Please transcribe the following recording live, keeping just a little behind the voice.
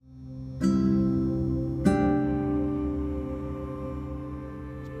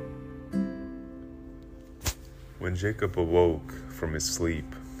When Jacob awoke from his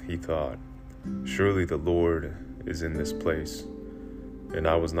sleep, he thought, "Surely the Lord is in this place, and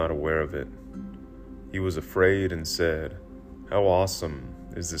I was not aware of it." He was afraid and said, "How awesome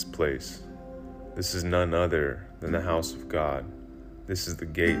is this place! This is none other than the house of God. This is the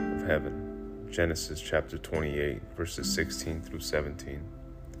gate of heaven." Genesis chapter 28, verses 16 through 17.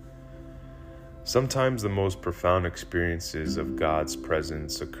 Sometimes the most profound experiences of God's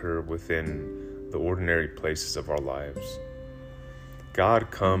presence occur within the ordinary places of our lives. God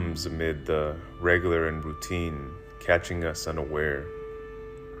comes amid the regular and routine, catching us unaware.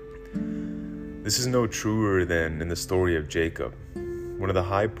 This is no truer than in the story of Jacob. One of the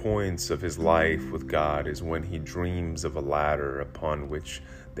high points of his life with God is when he dreams of a ladder upon which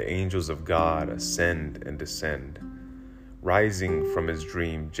the angels of God ascend and descend. Rising from his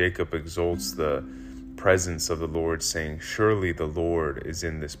dream, Jacob exalts the presence of the Lord, saying, "Surely the Lord is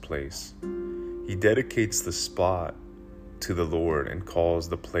in this place." He dedicates the spot to the Lord and calls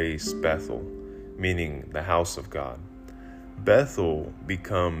the place Bethel, meaning the house of God. Bethel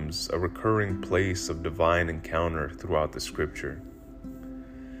becomes a recurring place of divine encounter throughout the scripture.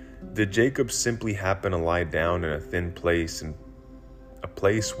 Did Jacob simply happen to lie down in a thin place, in a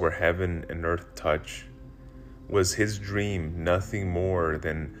place where heaven and earth touch? Was his dream nothing more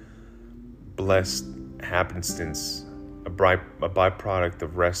than blessed happenstance, a byproduct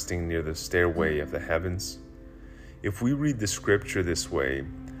of resting near the stairway of the heavens? If we read the scripture this way,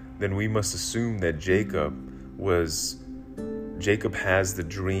 then we must assume that Jacob has the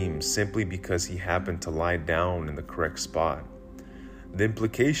dream simply because he happened to lie down in the correct spot. The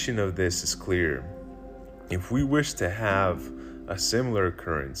implication of this is clear. If we wish to have a similar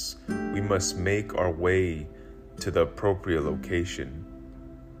occurrence, we must make our way to the appropriate location.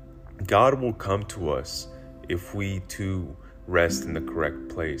 God will come to us if we too rest in the correct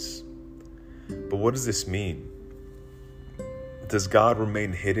place. But what does this mean? Does God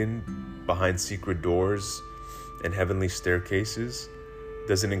remain hidden behind secret doors and heavenly staircases?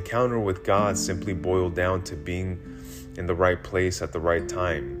 Does an encounter with God simply boil down to being in the right place at the right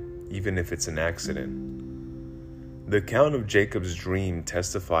time, even if it's an accident? The account of Jacob's dream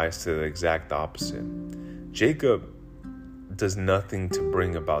testifies to the exact opposite. Jacob does nothing to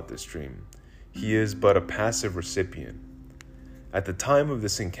bring about this dream. He is but a passive recipient. At the time of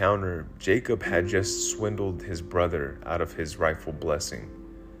this encounter, Jacob had just swindled his brother out of his rightful blessing.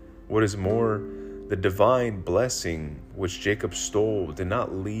 What is more, the divine blessing which Jacob stole did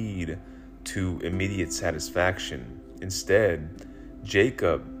not lead to immediate satisfaction. Instead,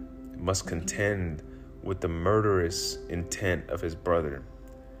 Jacob must contend with the murderous intent of his brother.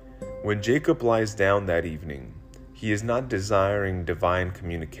 When Jacob lies down that evening, he is not desiring divine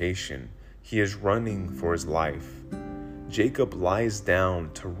communication. He is running for his life. Jacob lies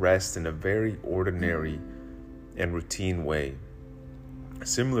down to rest in a very ordinary and routine way.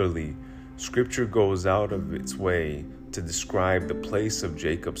 Similarly, Scripture goes out of its way to describe the place of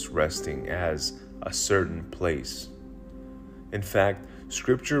Jacob's resting as a certain place. In fact,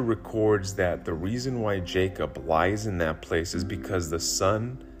 Scripture records that the reason why Jacob lies in that place is because the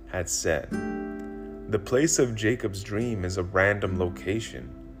sun had set. The place of Jacob's dream is a random location.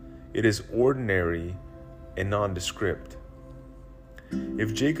 It is ordinary and nondescript.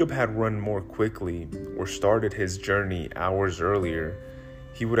 If Jacob had run more quickly or started his journey hours earlier,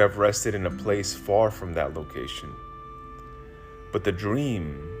 he would have rested in a place far from that location. But the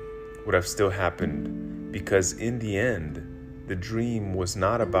dream would have still happened, because in the end, the dream was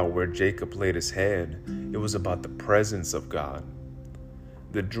not about where Jacob laid his head. It was about the presence of God.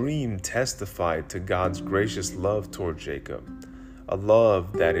 The dream testified to God's gracious love toward Jacob, a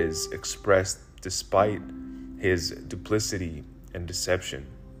love that is expressed despite his duplicity and deception.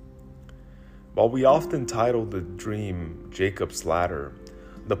 While we often title the dream Jacob's Ladder,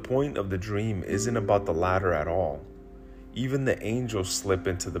 the point of the dream isn't about the ladder at all. Even the angels slip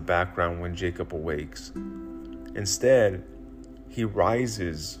into the background when Jacob awakes. Instead, he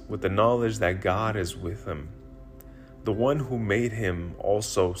rises with the knowledge that God is with him. The one who made him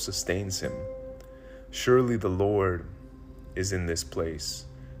also sustains him. Surely the Lord is in this place.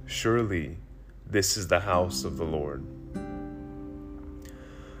 Surely this is the house of the Lord.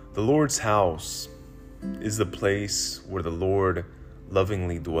 The Lord's house is the place where the Lord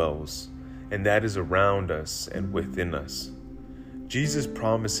lovingly dwells, and that is around us and within us. Jesus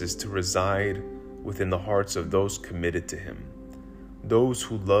promises to reside within the hearts of those committed to him. Those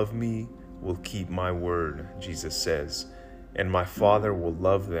who love me will keep my word, Jesus says, and my Father will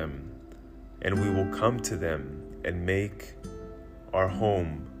love them, and we will come to them and make our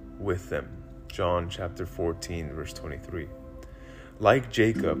home with them. John chapter 14, verse 23. Like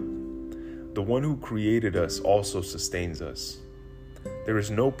Jacob, The one who created us also sustains us. There is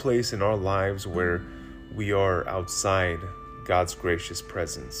no place in our lives where we are outside God's gracious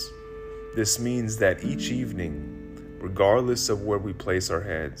presence. This means that each evening, regardless of where we place our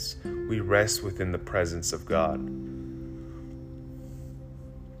heads, we rest within the presence of God.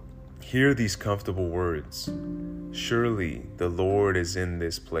 Hear these comfortable words. Surely the Lord is in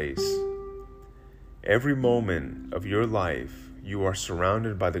this place. Every moment of your life, you are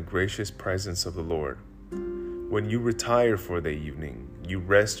surrounded by the gracious presence of the Lord. When you retire for the evening, you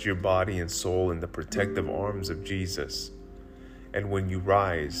rest your body and soul in the protective arms of Jesus. And when you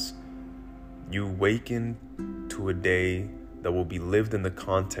rise, you awaken to a day that will be lived in the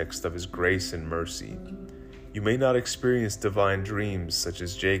context of His grace and mercy. You may not experience divine dreams such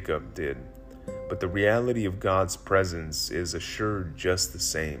as Jacob did, but the reality of God's presence is assured just the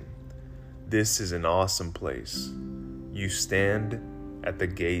same. This is an awesome place. You stand at the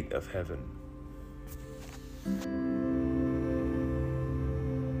gate of heaven.